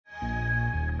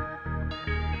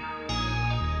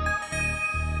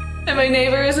And my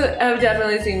neighbors have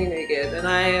definitely seen me naked, and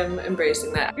I am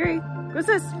embracing that. Yuri, what's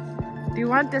this? Do you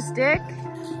want the stick?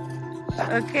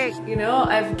 Okay. You know,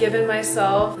 I've given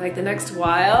myself like the next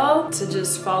while to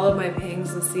just follow my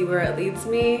pings and see where it leads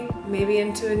me. Maybe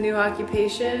into a new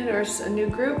occupation or a new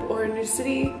group or a new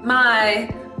city.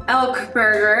 My elk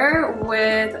burger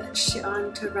with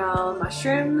chanterelle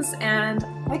mushrooms and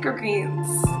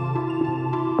microgreens.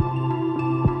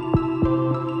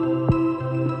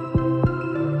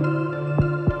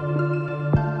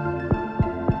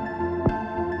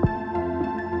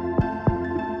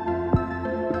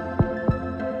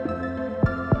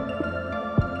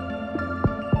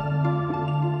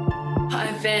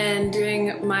 I've been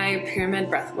doing my pyramid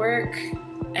breath work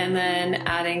and then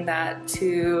adding that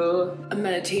to a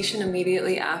meditation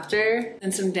immediately after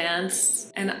and some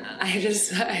dance. And I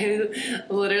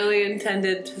literally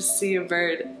intended to see a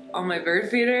bird on my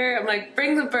bird feeder. I'm like,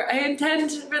 bring the bird. I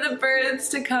intend for the birds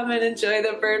to come and enjoy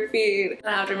the bird feed. And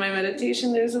after my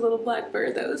meditation, there's a little black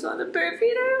bird that was on the bird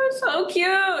feeder. It was so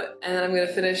cute. And then I'm gonna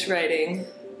finish writing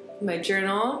my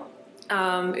journal.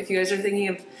 If you guys are thinking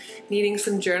of needing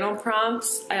some journal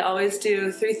prompts, I always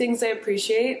do 3 things I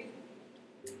appreciate,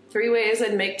 3 ways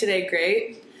I'd make today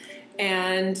great,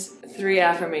 and 3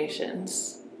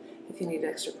 affirmations if you need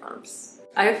extra prompts.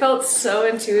 I felt so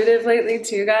intuitive lately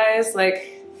too, guys.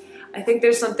 Like, I think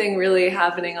there's something really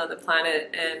happening on the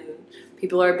planet and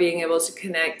people are being able to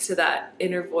connect to that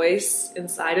inner voice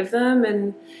inside of them,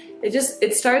 and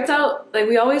it starts out like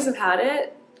we always have had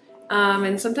it.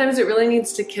 And sometimes it really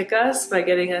needs to kick us by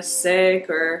getting us sick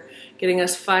or getting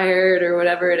us fired or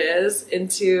whatever it is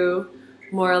into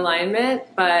more alignment.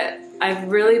 But I've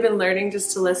really been learning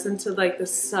just to listen to like the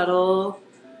subtle,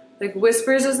 like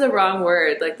whispers is the wrong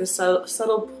word, like the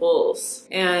subtle pulls,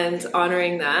 and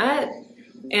honoring that.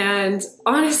 And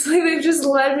honestly, they've just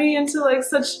led me into like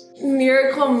such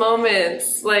miracle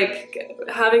moments. Like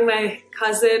having my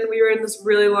cousin, we were in this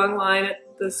really long line at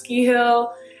the ski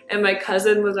hill, and my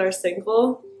cousin was our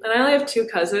single, and I only have 2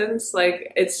 cousins.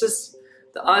 Like, it's just,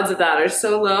 the odds of that are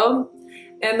so low.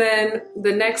 And then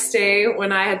the next day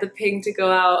when I had the ping to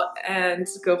go out and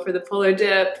go for the polar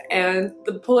dip, and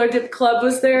the polar dip club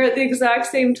was there at the exact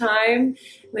same time,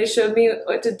 and they showed me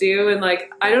what to do, and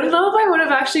like, I don't know if I would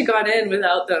have actually gone in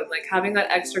without them. Like, having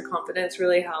that extra confidence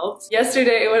really helped.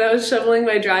 Yesterday when I was shoveling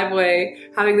my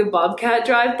driveway, having the bobcat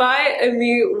drive by, and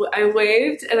I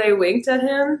waved and I winked at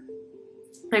him.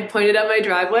 I pointed at my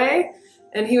driveway,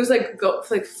 and he was like,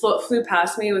 flew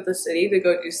past me with the city to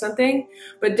go do something.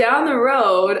 But down the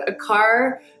road, a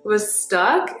car was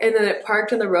stuck, and then it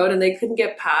parked on the road, and they couldn't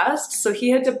get past. So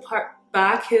he had to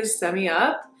back his semi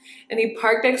up, and he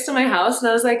parked next to my house. And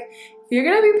I was like, if you're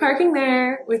gonna be parking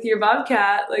there with your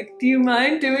bobcat, like, do you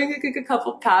mind doing like a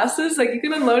couple passes? Like, you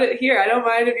can unload it here. I don't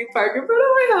mind if you park in front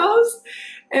of my house.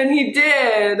 And he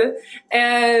did,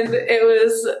 and it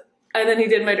was. And then he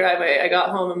did my driveway. I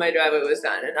got home and my driveway was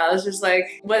done. And I was just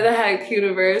like, what the heck,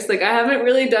 universe? Like, I haven't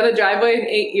really done a driveway in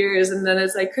 8 years. And then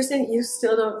it's like, Kristen, you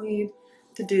still don't need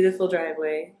to do the full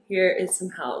driveway. Here is some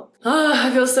help. Oh,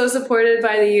 I feel so supported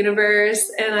by the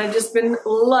universe. And I've just been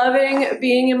loving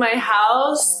being in my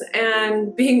house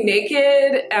and being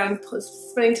naked and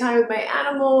spending time with my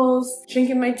animals,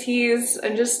 drinking my teas.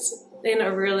 I'm just in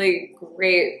a really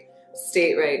great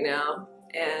state right now.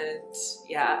 And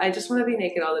yeah, I just want to be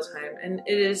naked all the time, and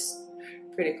it is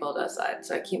pretty cold outside,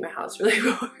 so I keep my house really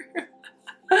warm.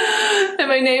 And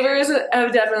my neighbors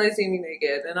have definitely seen me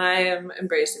naked, and I am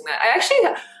embracing that. I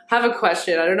actually have a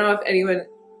question. I don't know if anyone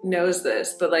knows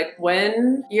this, but like,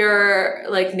 when you're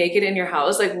like naked in your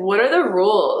house, like, what are the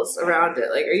rules around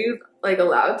it? Like, are you like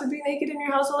allowed to be naked in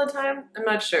your house all the time? I'm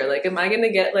not sure. Like, am I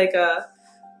gonna get like a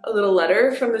little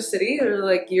letter from the city, or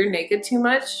like, you're naked too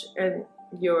much and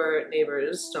your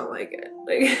neighbors don't like it?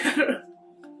 Like, I don't know.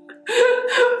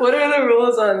 What are the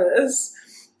rules on this?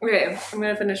 Okay, I'm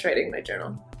gonna finish writing my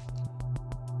journal.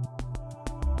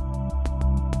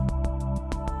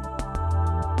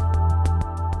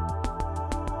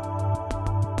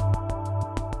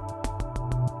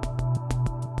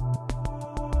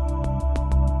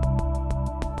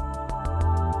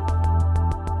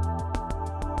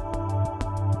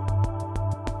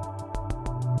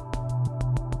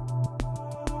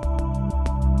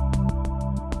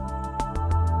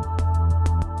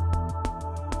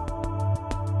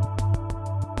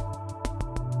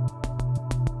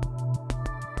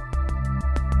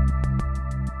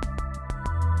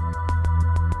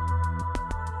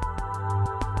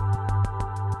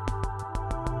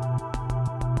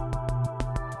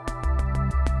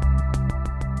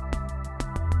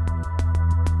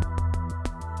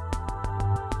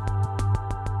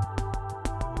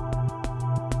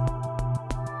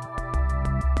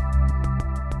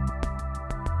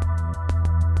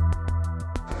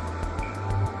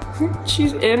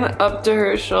 She's in up to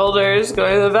her shoulders,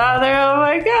 going to the bathroom. Oh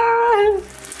my god!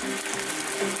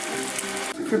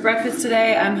 For breakfast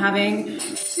today, I'm having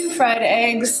 2 fried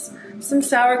eggs, some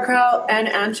sauerkraut, and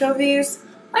anchovies.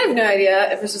 I have no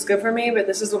idea if this is good for me, but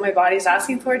this is what my body's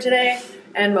asking for today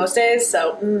and most days,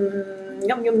 so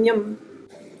yum yum yum.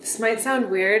 This might sound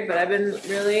weird, but I've been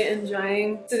really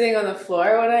enjoying sitting on the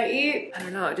floor when I eat. I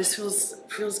don't know, it just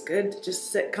feels good to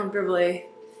just sit comfortably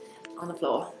on the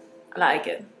floor. I like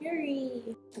it. Yuri!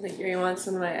 I think Yuri wants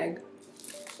some of my egg.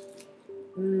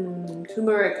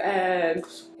 Turmeric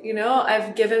eggs. You know,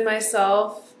 I've given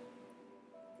myself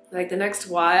like the next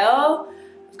while.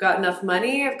 I've got enough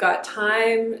money, I've got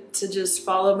time to just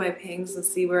follow my pings and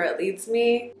see where it leads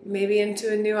me. Maybe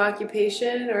into a new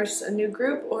occupation or a new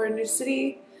group or a new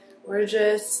city. Or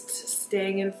just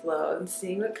staying in flow and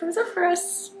seeing what comes up for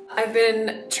us. I've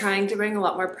been trying to bring a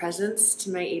lot more presence to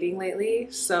my eating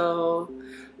lately, so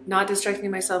not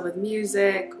distracting myself with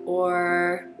music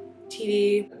or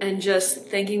TV, and just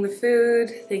thanking the food,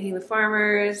 thanking the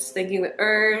farmers, thanking the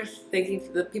earth,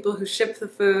 thanking the people who ship the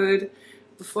food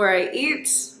before I eat.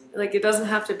 Like, it doesn't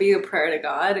have to be a prayer to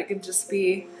God, it can just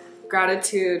be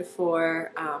gratitude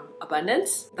for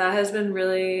abundance. That has been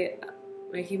really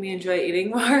making me enjoy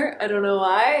eating more. I don't know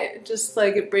why, just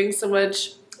like it brings so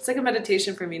much, it's like a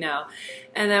meditation for me now.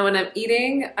 And then when I'm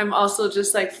eating, I'm also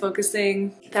just like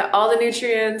focusing that all the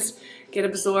nutrients get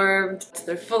absorbed to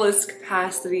their fullest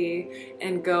capacity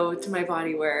and go to my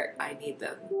body where I need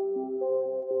them.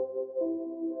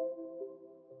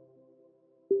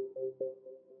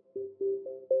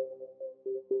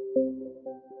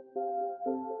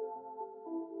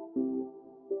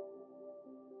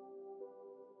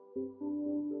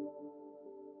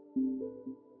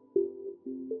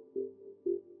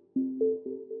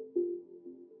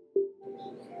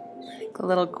 A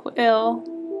little quill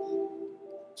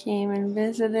came and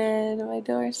visited my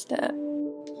doorstep.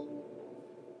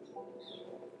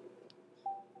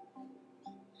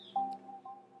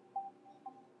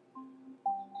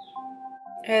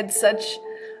 I had such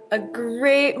a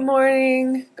great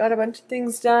morning, got a bunch of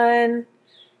things done,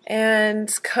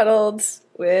 and cuddled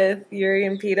with Yuri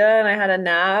and Peta, and I had a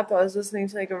nap. I was listening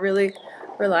to like a really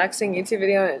relaxing YouTube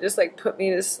video and it just like put me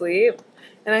to sleep.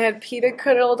 And I had Peta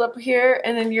cuddled up here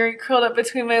and then Yuri curled up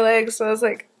between my legs, so I was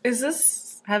like, is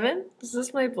this heaven? Is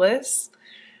this my bliss?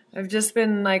 I've just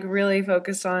been like really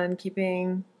focused on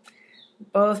keeping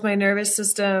both my nervous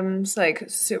systems, like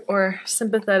or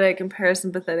sympathetic and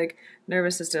parasympathetic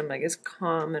nervous system, like as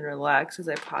calm and relaxed as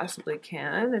I possibly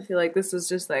can. I feel like this is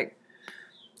just like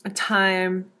a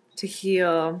time to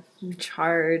heal and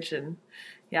charge, and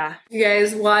yeah. You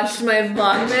guys watched my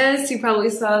Vlogmas. You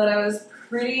probably saw that I was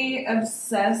pretty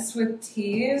obsessed with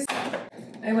teas.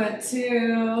 I went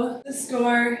to the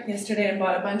store yesterday and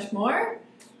bought a bunch more.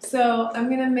 So I'm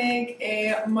gonna make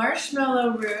a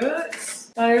marshmallow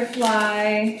root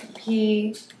butterfly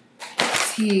pea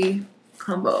tea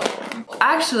combo.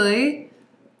 Actually,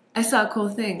 I saw a cool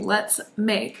thing. Let's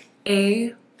make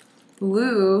a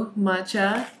blue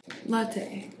matcha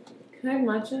latte. Can I have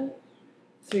matcha?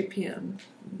 3 p.m.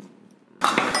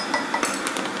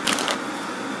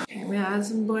 Okay, I'm gonna add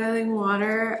some boiling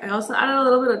water. I also added a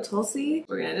little bit of tulsi.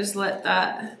 We're gonna just let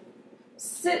that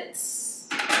sit.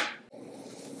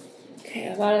 Okay,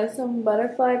 I've added some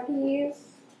butterfly peas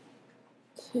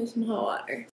to some hot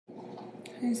water.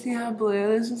 Can you see how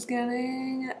blue this is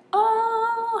getting?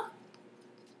 Oh!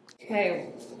 Okay,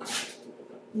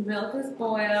 milk is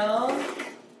boiled.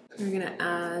 We're gonna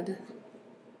add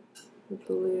the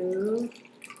blue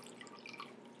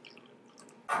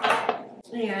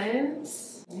and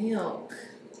milk.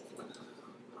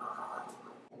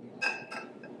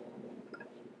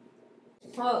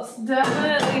 Well, it's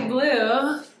definitely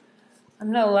blue.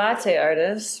 I'm no latte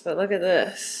artist, but look at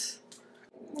this.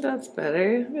 That's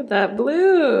better. Look at that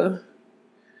blue.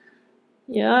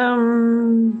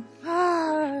 Yum.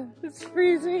 Ah, it's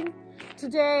freezing.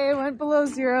 Today I went below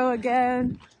 0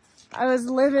 again. I was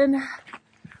living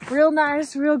real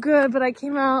nice, real good, but I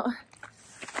came out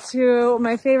to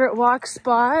my favorite walk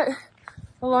spot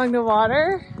along the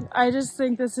water. I just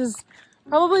think this is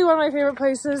probably one of my favorite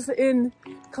places in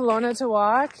Kelowna to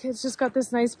walk. It's just got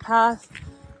this nice path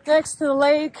next to the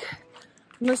lake.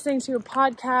 I'm listening to a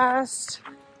podcast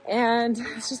and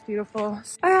it's just beautiful.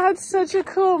 I had such a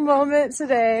cool moment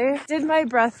today. Did my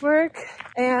breath work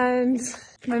and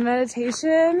my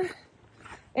meditation,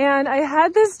 and I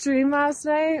had this dream last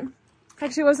night.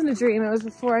 Actually, it wasn't a dream, it was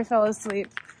before I fell asleep.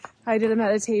 I did a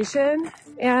meditation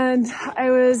and I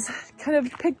was kind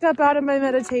of picked up out of my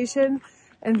meditation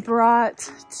and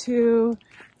brought to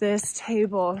this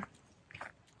table.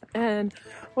 And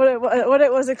what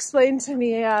it was explained to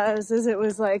me as is it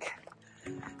was like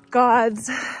God's,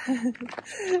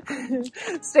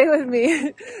 stay with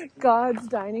me, God's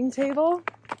dining table.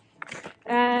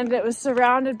 And it was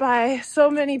surrounded by so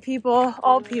many people,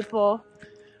 all people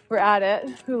were at it,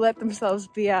 who let themselves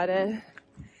be at it.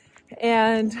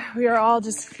 And we are all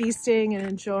just feasting and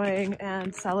enjoying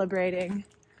and celebrating.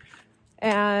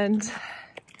 And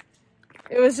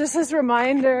it was just this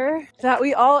reminder that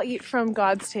we all eat from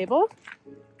God's table.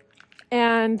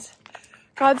 And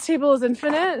God's table is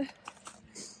infinite.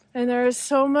 And there is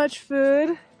so much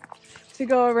food to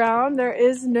go around. There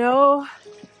is no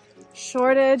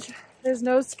shortage. There's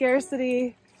no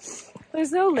scarcity.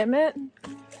 There's no limit.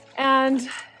 And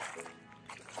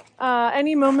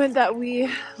any moment that we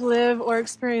live or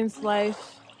experience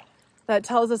life that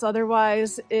tells us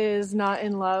otherwise is not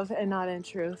in love and not in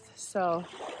truth. So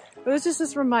it was just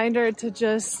this reminder to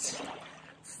just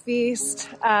feast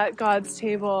at God's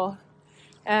table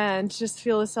and just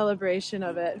feel a celebration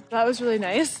of it. That was really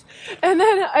nice. And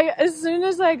then as soon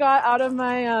as I got out of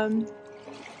my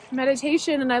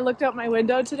meditation and I looked out my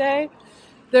window today,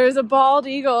 there was a bald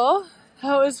eagle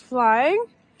that was flying.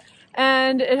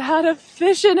 And it had a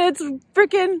fish in its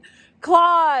freaking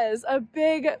claws, a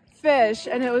big fish,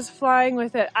 and it was flying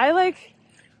with it. I like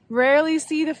rarely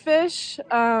see the fish.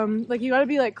 Like you gotta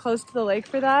be like close to the lake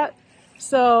for that.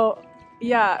 So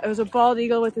yeah, it was a bald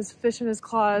eagle with his fish in his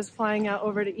claws flying out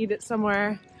over to eat it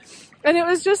somewhere. And it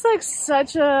was just like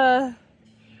such a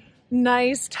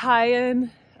nice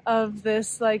tie-in of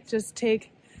this, like just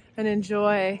take and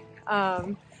enjoy.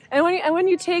 And when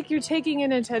you take, you're taking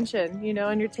in intention, you know,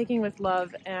 and you're taking with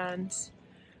love. And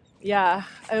yeah,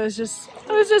 it was just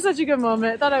such a good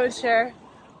moment. I thought I would share.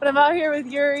 But I'm out here with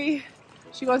Yuri.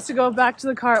 She wants to go back to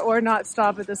the car or not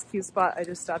stop at this cute spot I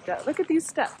just stopped at. Look at these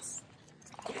steps.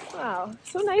 Wow,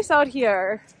 so nice out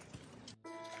here.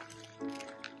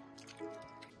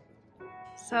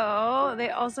 So they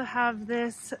also have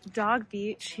this dog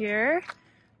beach here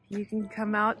you can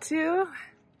come out to.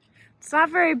 It's not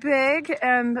very big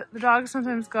and the dogs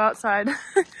sometimes go outside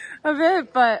of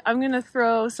it, but I'm gonna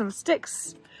throw some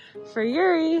sticks for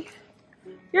Yuri.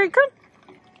 Yuri, come.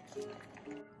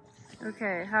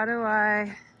 Okay, how do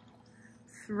I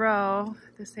throw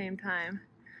at the same time?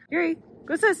 Yuri,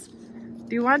 what's this?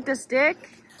 Do you want the stick?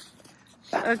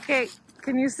 Okay,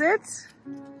 can you sit?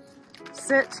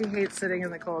 Sit, she hates sitting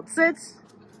in the cold. Sit.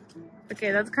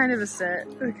 Okay, that's kind of a sit.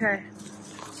 Okay.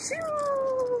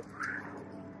 Shoo!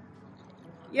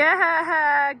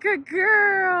 Yeah, good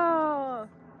girl.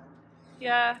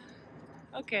 Yeah,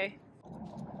 okay.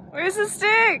 Where's the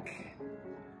stick?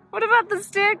 What about the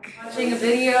stick? Watching a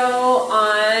video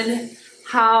on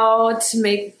how to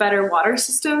make better water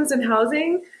systems in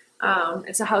housing.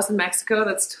 It's a house in Mexico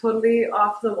that's totally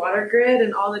off the water grid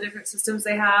and all the different systems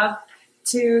they have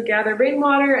to gather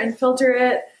rainwater and filter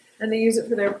it, and they use it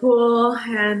for their pool.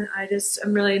 And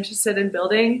I'm really interested in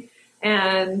building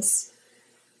and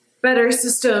better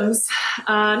systems,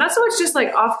 not so much just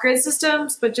like off-grid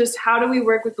systems, but just how do we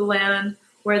work with the land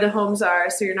where the homes are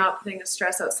so you're not putting a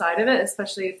stress outside of it,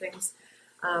 especially if things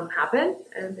happen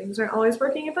and things aren't always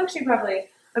working and functioning properly.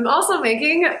 I'm also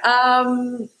making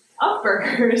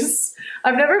burgers.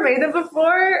 I've never made them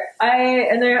before.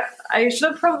 I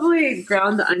should have probably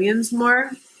ground the onions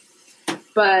more,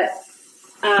 but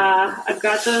I've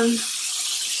got them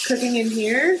cooking in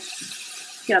here.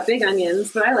 Yeah, big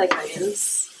onions, but I like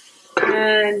onions.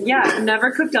 And yeah, I've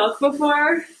never cooked elk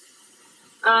before.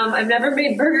 I've never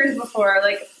made burgers before,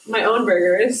 like my own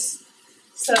burgers.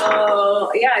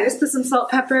 So yeah, I just put some salt,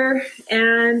 pepper,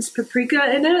 and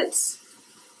paprika in it,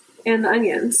 and the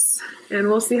onions, and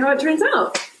we'll see how it turns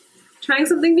out. Trying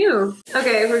something new.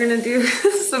 Okay, we're gonna do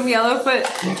some yellowfoot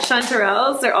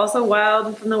chanterelles. They're also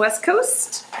wild from the West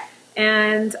Coast.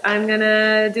 And I'm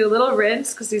gonna do a little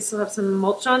rinse because these still have some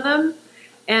mulch on them.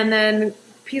 And then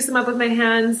piece them up with my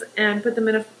hands and put them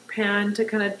in a pan to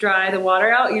kind of dry the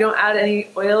water out. You don't add any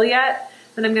oil yet.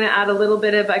 Then I'm gonna add a little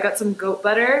bit of, I got some goat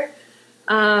butter.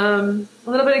 A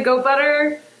little bit of goat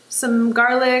butter, some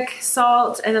garlic,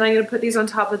 salt, and then I'm gonna put these on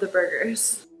top of the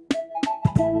burgers.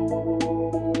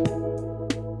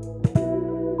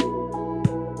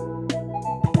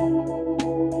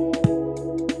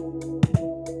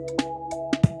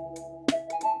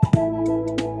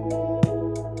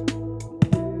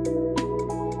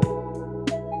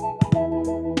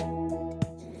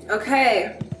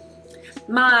 Okay,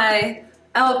 my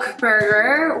elk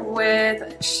burger with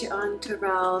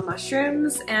chanterelle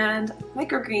mushrooms and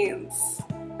microgreens.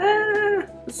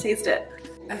 Let's taste it.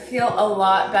 I feel a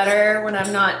lot better when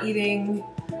I'm not eating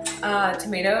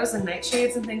tomatoes and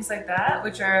nightshades and things like that,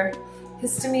 which are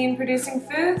histamine producing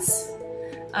foods.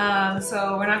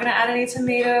 So we're not gonna add any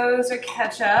tomatoes or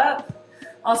ketchup.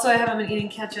 Also, I haven't been eating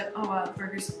ketchup. Oh wow, the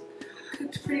burger's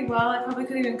cooked pretty well. I probably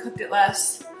could have even cooked it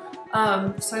less.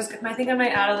 So I think I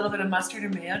might add a little bit of mustard or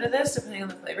mayo to this, depending on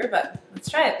the flavor, but let's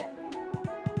try it.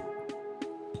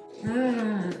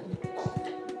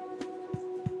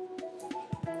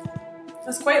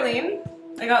 It's quite lean.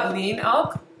 I got lean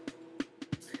elk.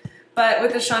 But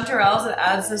with the chanterelles, it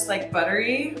adds this like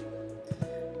buttery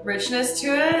richness to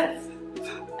it.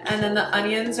 And then the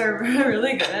onions are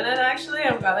really good in it actually.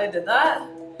 I'm glad I did that.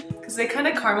 Because they kind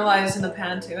of caramelized in the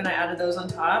pan too, and I added those on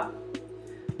top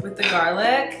with the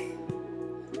garlic.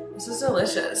 This is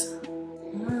delicious.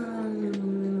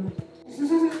 I'm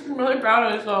really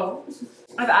proud of myself.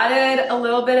 I've added a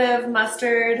little bit of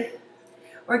mustard,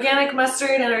 organic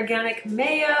mustard and organic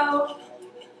mayo.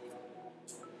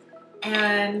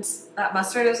 And that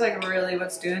mustard is like really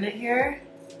what's doing it here.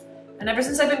 And ever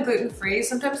since I've been gluten-free,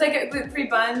 sometimes I get gluten-free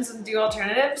buns and do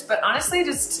alternatives, but honestly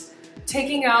just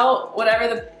taking out whatever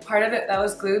the part of it that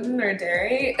was gluten or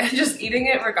dairy and just eating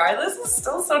it regardless is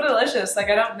still so delicious. Like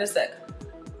I don't miss it.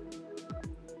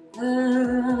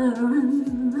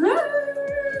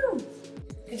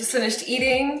 I just finished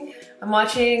eating. I'm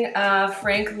watching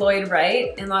Frank Lloyd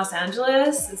Wright in Los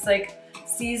Angeles. It's like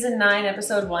season 9,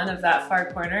 episode 1 of That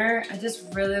Far Corner. I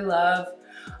just really love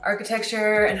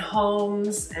architecture and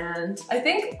homes, and I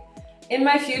think in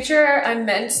my future I'm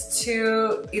meant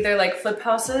to either like flip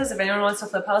houses. If anyone wants to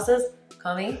flip houses,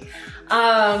 call me.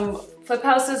 Flip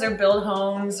houses or build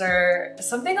homes or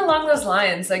something along those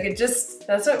lines. Like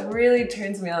that's what really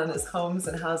turns me on, is homes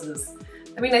and houses.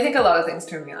 I mean, I think a lot of things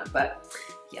turn me on, but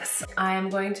yes. I am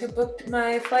going to book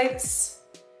my flights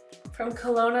from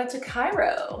Kelowna to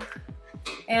Cairo.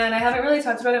 And I haven't really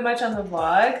talked about it much on the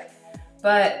vlog,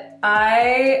 but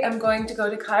I am going to go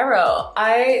to Cairo.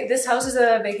 This house is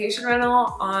a vacation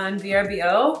rental on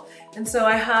VRBO, and so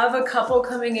I have a couple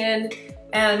coming in,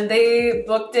 and they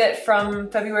booked it from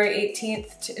February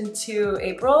 18th into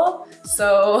April,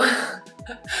 so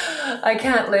I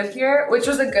can't live here, which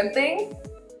was a good thing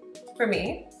for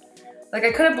me. Like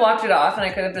I could have blocked it off and I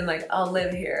could have been like, I'll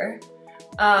live here.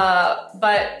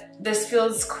 But this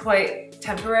feels quite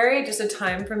temporary, just a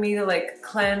time for me to like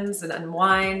cleanse and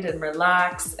unwind and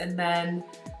relax and then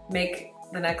make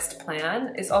the next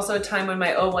plan. It's also a time when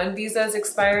my O1 visa is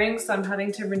expiring, so I'm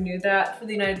having to renew that for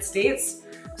the United States.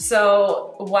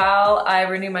 So while I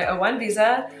renew my O1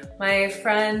 visa, my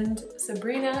friend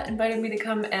Sabrina invited me to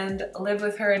come and live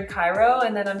with her in Cairo,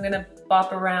 and then I'm gonna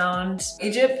bop around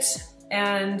Egypt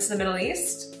and the Middle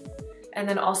East. And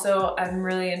then also I'm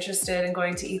really interested in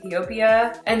going to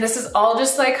Ethiopia. And this is all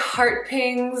just like heart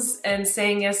pings and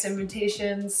saying yes to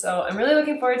invitations. So I'm really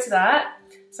looking forward to that.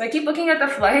 So I keep looking at the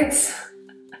flights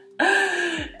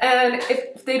and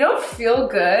if they don't feel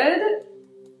good,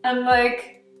 I'm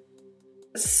like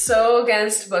so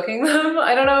against booking them.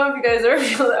 I don't know if you guys ever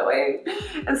feel that way.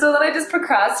 And so then I just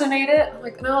procrastinate it. I'm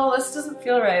like, no, this doesn't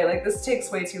feel right. Like this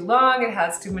takes way too long. It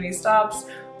has too many stops,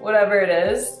 whatever it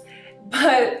is.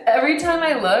 But every time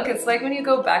I look, it's like when you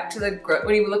go back to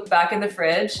when you look back in the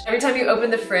fridge, every time you open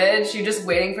the fridge, you're just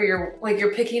waiting for your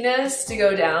pickiness to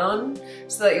go down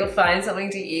so that you'll find something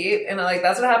to eat. And like,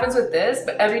 that's what happens with this.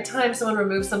 But every time someone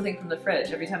removes something from the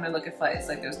fridge, every time I look at flights,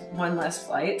 like there's one less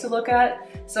flight to look at.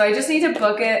 So I just need to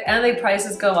book it, and the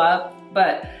prices go up.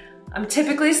 But I'm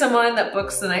typically someone that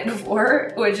books the night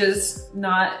before, which is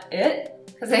not it,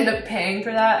 because I end up paying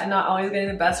for that and not always getting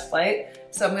the best flight.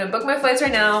 So I'm gonna book my flights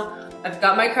right now. I've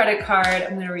got my credit card.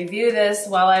 I'm gonna review this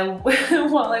while I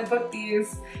book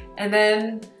these, and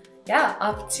then yeah,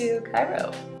 off to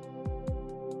Cairo.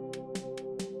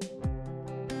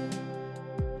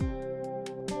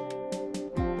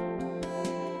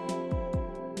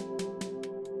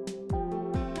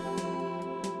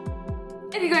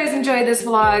 If you guys enjoyed this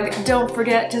vlog, don't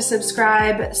forget to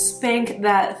subscribe, spank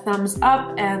that thumbs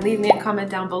up, and leave me a comment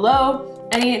down below.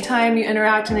 Anytime you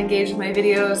interact and engage with my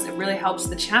videos, it really helps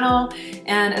the channel,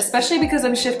 and especially because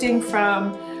I'm shifting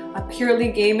from a purely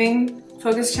gaming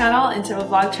focused channel into a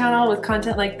vlog channel with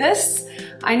content like this,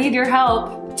 I need your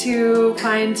help to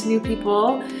find new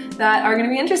people that are going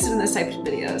to be interested in this type of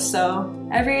videos. So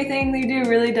everything you do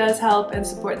really does help and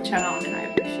support the channel, and I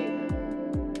appreciate it.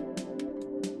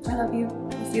 I love you.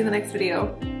 I'll see you in the next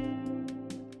video.